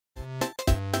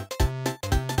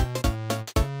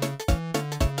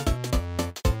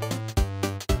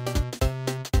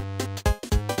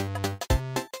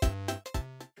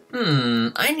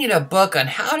I need a book on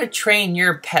how to train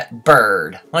your pet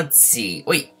bird. Let's see.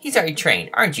 Wait, he's already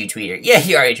trained, aren't you, Tweeter? Yeah,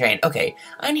 you already trained. Okay,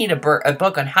 I need a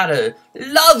book on how to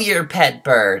love your pet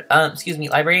bird. Excuse me,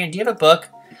 librarian, do you have a book?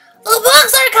 The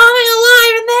books are coming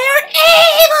alive and they're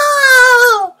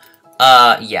evil!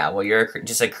 Yeah, well, you're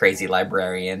just a crazy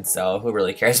librarian, so who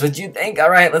really cares what you think?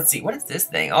 Alright, let's see. What is this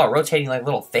thing? Oh, rotating like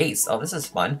little face. Oh, this is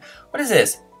fun. What is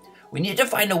this? We need to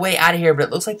find a way out of here, but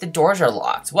it looks like the doors are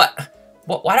locked. What?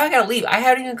 Why do I gotta leave? I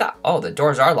haven't even got... Oh, the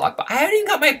doors are locked, but I haven't even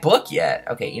got my book yet.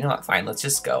 Okay, you know what? Fine, let's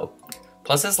just go.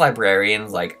 Plus, this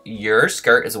librarian's like, your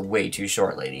skirt is way too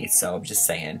short, lady. So, I'm just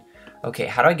saying. Okay,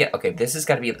 how do I get... Okay, this has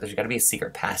gotta be... There's gotta be a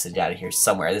secret passage out of here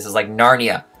somewhere. This is like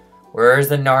Narnia. Where's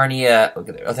the Narnia?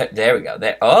 Okay, there we go.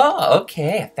 There. Oh,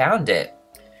 okay, I found it.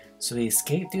 So, we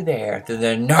escape through there. Through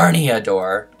the Narnia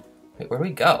door. Wait, where do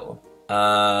we go?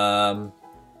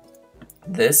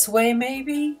 This way,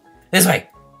 maybe? This way!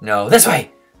 No, this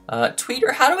way!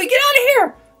 Tweeter, how do we get out of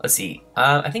here? Let's see.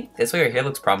 I think this way right here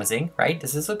looks promising, right?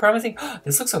 Does this look promising?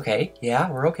 This looks okay. Yeah,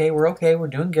 we're okay, we're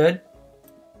doing good.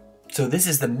 So this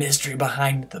is the mystery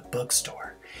behind the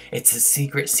bookstore. It's a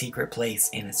secret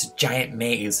place, and it's a giant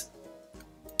maze.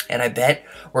 And I bet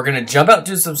we're gonna jump out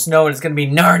to some snow, and it's gonna be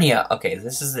Narnia. Okay,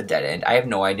 this is the dead end. I have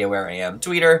no idea where I am.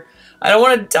 Tweeter, I don't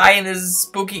want to die in this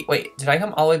spooky... Wait, did I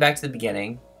come all the way back to the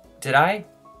beginning? Did I?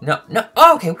 No.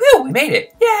 Oh, okay, whew, we made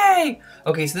it. Yay!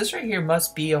 Okay, so this right here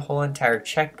must be a whole entire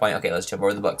checkpoint. Okay, let's jump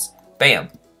over the books. Bam.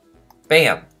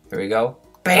 Bam. Here we go.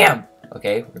 Bam.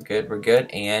 Okay, we're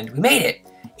good, and we made it.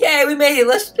 Yay, we made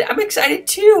it. I'm excited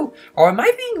too. Or am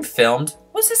I being filmed?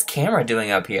 What's this camera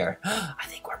doing up here? I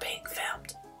think we're being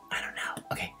filmed. I don't know.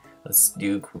 Okay, let's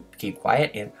keep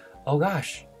quiet and... Oh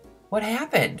gosh, what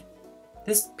happened?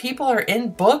 People are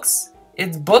in books?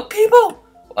 It's book people?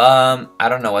 I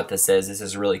don't know what this is. This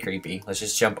is really creepy. Let's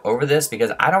just jump over this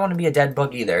because I don't want to be a dead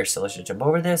book either. So let's just jump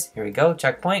over this. Here we go.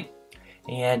 Checkpoint.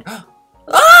 And...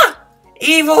 Ah!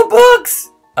 Evil books!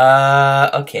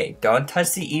 Okay. Don't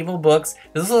touch the evil books.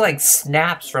 This looks like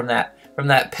snaps from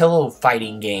that pillow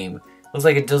fighting game. Looks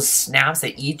like it does snaps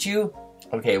that eat you.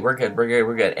 Okay, we're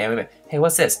good. And hey,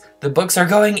 what's this? The books are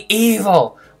going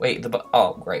evil! Wait,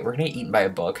 oh, great. We're gonna get eaten by a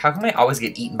book. How come I always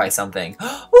get eaten by something?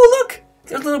 Oh, look!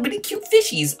 There's little bitty cute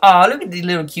fishies. Oh, look at the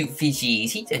little cute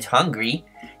fishies. He's just hungry.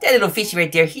 That little fishy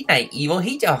right there, he's not evil.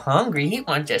 He's just hungry. He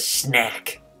wants a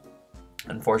snack.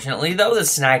 Unfortunately, though, the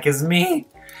snack is me.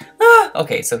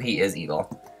 Okay, so he is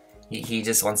evil. He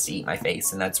just wants to eat my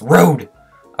face, and that's rude.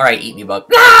 All right, eat me, bug.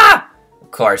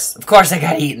 Of course I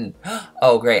got eaten.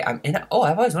 Oh, great. I've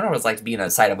always wondered what it's like to be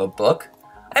inside of a book.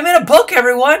 I'm in a book,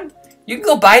 everyone. You can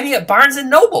go buy me at Barnes &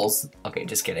 Nobles. Okay,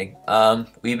 just kidding.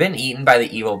 We've been eaten by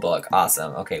the evil book.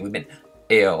 Awesome. Okay,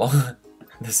 ew.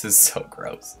 This is so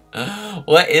gross.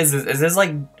 What is this? Is this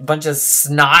like a bunch of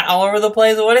snot all over the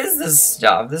place? What is this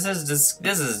stuff? This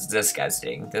is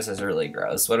disgusting. This is really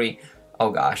gross.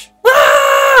 Oh gosh.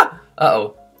 Ah!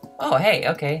 Uh-oh. Oh, hey,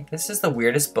 okay. This is the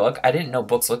weirdest book. I didn't know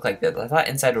books look like this. I thought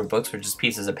inside of books were just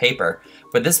pieces of paper.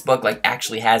 But this book like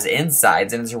actually has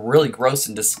insides and it's really gross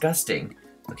and disgusting.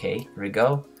 Okay, here we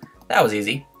go. That was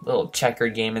easy. Little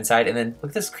checkered game inside, and then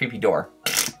look at this creepy door.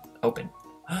 Open.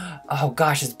 Oh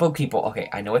gosh, it's book people. Okay,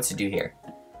 I know what to do here.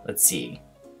 Let's see.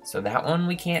 So that one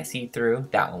we can't see through.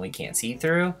 That one we can't see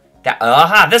through.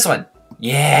 Aha, this one.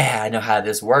 Yeah, I know how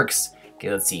this works.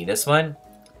 Okay, let's see. This one.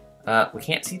 We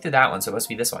can't see through that one, so it must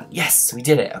be this one. Yes, we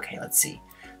did it. Okay, let's see.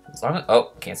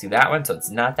 Can't see that one, so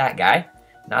it's not that guy.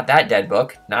 Not that dead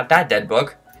book. Not that dead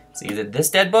book. So either this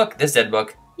dead book, this dead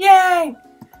book. Yay!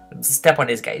 Step on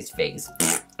this guy's face.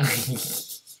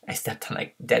 I stepped on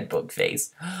like dead book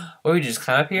face. What, we just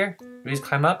climb up here? We just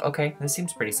climb up? Okay, this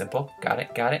seems pretty simple. Got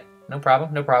it. No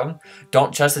problem.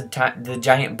 Don't trust the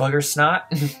giant booger snot,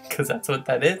 because that's what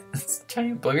that is. It's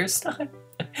giant booger snot.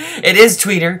 It is,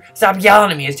 Tweeter. Stop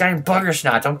yelling at me. It's giant booger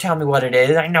snot. Don't tell me what it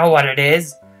is. I know what it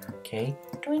is. Okay.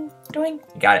 Doing.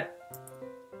 We got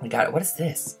it. What is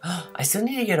this? I still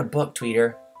need to get a book,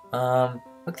 Tweeter.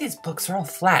 Look, these books are all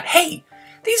flat. Hey!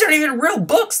 These aren't even real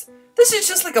books! This is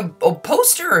just like a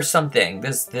poster or something.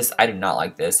 I do not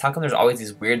like this. How come there's always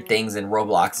these weird things in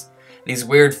Roblox? These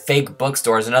weird fake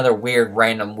bookstores and other weird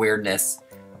random weirdness.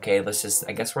 Okay,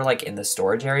 I guess we're like in the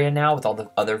storage area now with all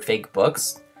the other fake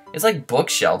books. It's like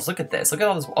bookshelves. Look at this. Look at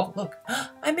all this. Oh, look.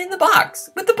 I'm in the box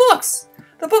with the books.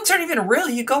 The books aren't even real.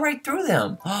 You go right through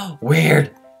them.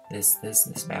 Weird.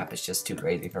 This map is just too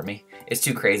crazy for me. It's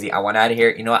too crazy. I want out of here.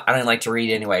 You know what? I don't even like to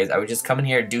read anyways. I would just come in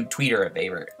here and do Tweeter a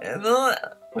favor.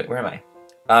 Wait, where am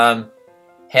I?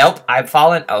 Help! I've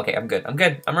fallen. Okay, I'm good.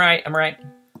 I'm right.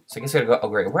 So I guess we gotta go. Oh,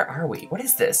 great. Where are we? What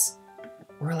is this?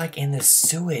 We're like in the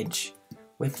sewage.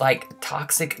 with like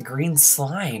toxic green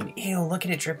slime. Ew, look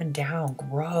at it dripping down.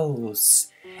 Gross.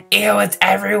 Ew, it's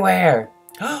everywhere.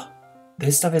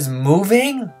 This stuff is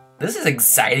moving? This is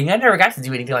exciting. I never got to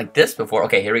do anything like this before.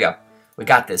 Okay, here we go. We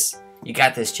got this. You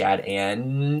got this, Chad.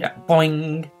 And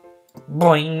boing,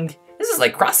 boing. This is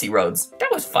like Crossy Roads.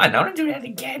 That was fun. I want to do that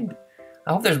again.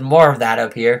 I hope there's more of that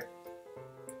up here.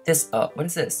 This, what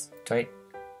is this?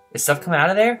 Is stuff coming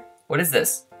out of there? What is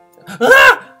this?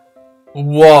 Ah!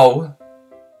 Whoa.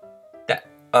 That,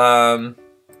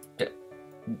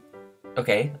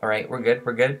 okay, alright, we're good,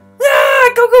 we're good.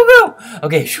 Ah, go, go, go!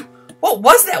 Okay, shoo. What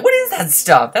was that? What is that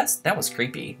stuff? That was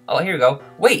creepy. Oh, here we go.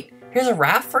 Wait, here's a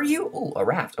raft for you? Ooh, a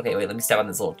raft. Okay, wait, let me step on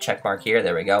this little check mark here.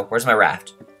 There we go. Where's my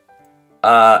raft?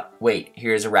 Wait,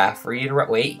 here's a raft for you to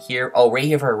wait, here. Oh, right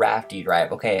here for a raft you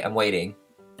drive. Okay, I'm waiting.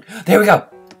 There we go.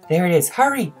 There it is.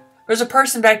 Hurry! There's a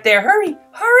person back there. Hurry!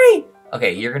 Hurry!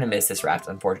 Okay, you're gonna miss this raft,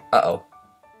 unfortunately. Uh-oh.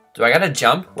 Do I gotta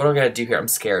jump? What do I gotta do here? I'm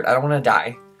scared. I don't wanna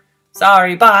die.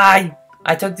 Sorry, bye!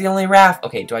 I took the only raft.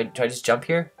 Okay, do I just jump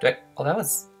here? Oh, that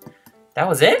was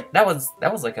it? That was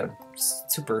like a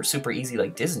super easy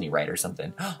like Disney ride or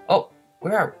something. Oh,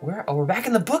 we're back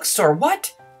in the bookstore.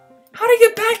 What? How did I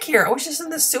get back here? I was just in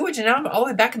the sewage and now I'm all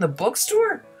the way back in the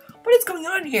bookstore? What is going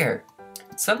on here?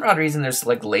 Some odd reason there's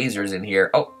like lasers in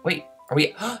here. Oh, wait, are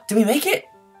we, did we make it?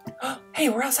 Hey,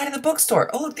 we're outside of the bookstore.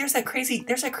 Oh, look, there's that crazy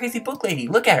book lady.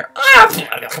 Look at her. Ah!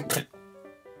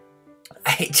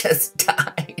 I just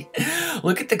died.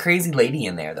 Look at the crazy lady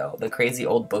in there, though. The crazy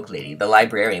old book lady, the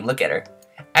librarian. Look at her.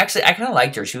 Actually, I kind of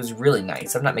liked her. She was really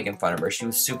nice. I'm not making fun of her. She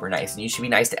was super nice. And you should be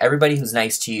nice to everybody who's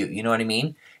nice to you. You know what I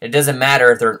mean? It doesn't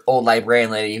matter if they're an old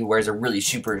librarian lady who wears a really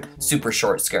super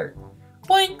short skirt.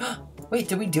 Boing. Wait,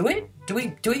 did we do it?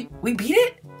 We beat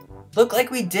it? Look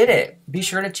like we did it. Be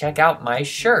sure to check out my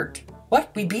shirt.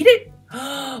 What? We beat it?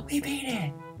 We beat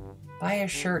it. Buy a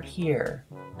shirt here.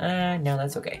 No,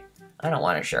 that's okay. I don't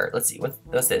want a shirt. Let's see.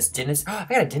 What's this? Dennis. I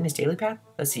got a Dennis Daily Path.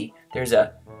 Let's see. There's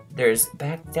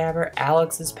Backstabber,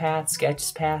 Alex's Path,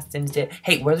 Sketch's Path, Dennis Daily.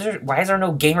 Hey, why is there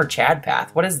no Gamer Chad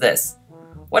Path? What is this?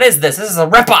 What is this? This is a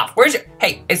ripoff.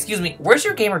 Hey, excuse me. Where's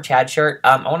your Gamer Chad shirt?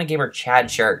 I want a Gamer Chad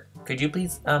shirt. Could you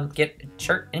please get a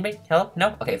shirt? Anybody? Hello?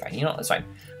 No? Okay, fine. You know what? That's fine.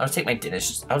 I'll just take my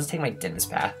Dennis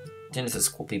path. Dennis is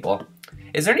cool, people.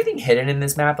 Is there anything hidden in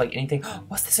this map? Like anything?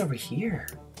 What's this over here?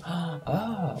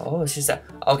 Oh, it's just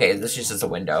okay, this is just a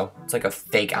window. It's like a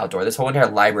fake outdoor. This whole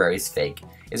entire library is fake.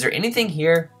 Is there anything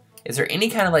here? Is there any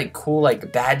kind of like cool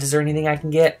like badges or anything I can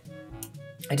get?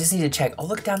 I just need to check. Oh,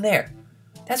 look down there.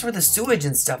 That's where the sewage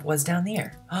and stuff was down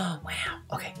there. Oh, wow.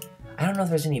 Okay. I don't know if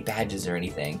there's any badges or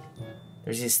anything.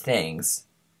 There's these things.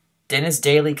 Dennis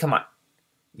Daily, come on.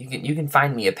 You can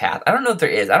find me a path. I don't know if there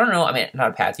is. I don't know. I mean,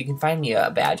 not a path. You can find me a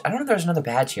badge. I don't know if there's another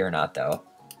badge here or not, though.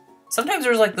 Sometimes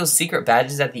there's like those secret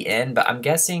badges at the end, but I'm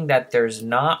guessing that there's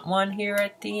not one here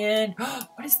at the end.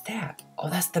 What is that? Oh,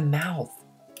 that's the mouth.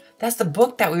 That's the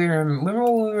book that remember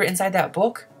when we were inside that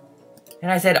book?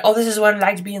 And I said, oh, this is what I'd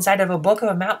like to be inside of a book of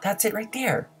a mouth. That's it right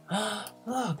there.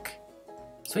 Look.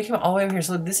 So we came all the way over here.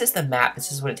 So look, this is the map.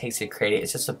 This is what it takes to create it.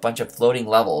 It's just a bunch of floating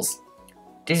levels.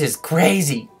 This is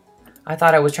crazy. I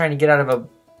thought I was trying to get out of a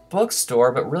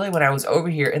bookstore, but really when I was over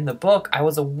here in the book, I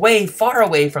was far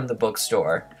away from the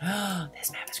bookstore.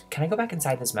 This map is, can I go back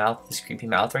inside this mouth, this creepy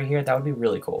mouth right here? That would be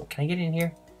really cool. Can I get in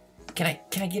here? Can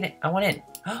I get in? I want in.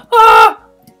 Oh!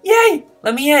 Yay!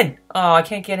 Let me in. Oh, I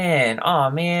can't get in. Oh,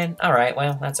 man. All right,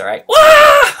 well, that's all right.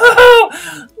 Whoa!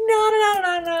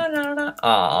 No.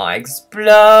 Oh, I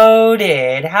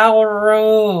exploded. How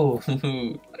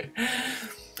rude.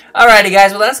 Alrighty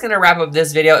guys, well that's going to wrap up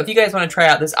this video. If you guys want to try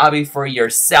out this obby for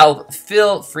yourself,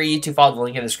 feel free to follow the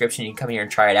link in the description. You can come here and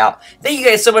try it out. Thank you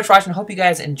guys so much for watching. Hope you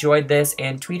guys enjoyed this.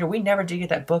 And Tweeter, we never did get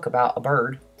that book about a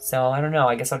bird. So I don't know.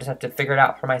 I guess I'll just have to figure it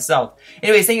out for myself.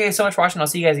 Anyways, thank you guys so much for watching. I'll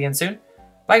see you guys again soon.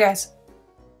 Bye guys.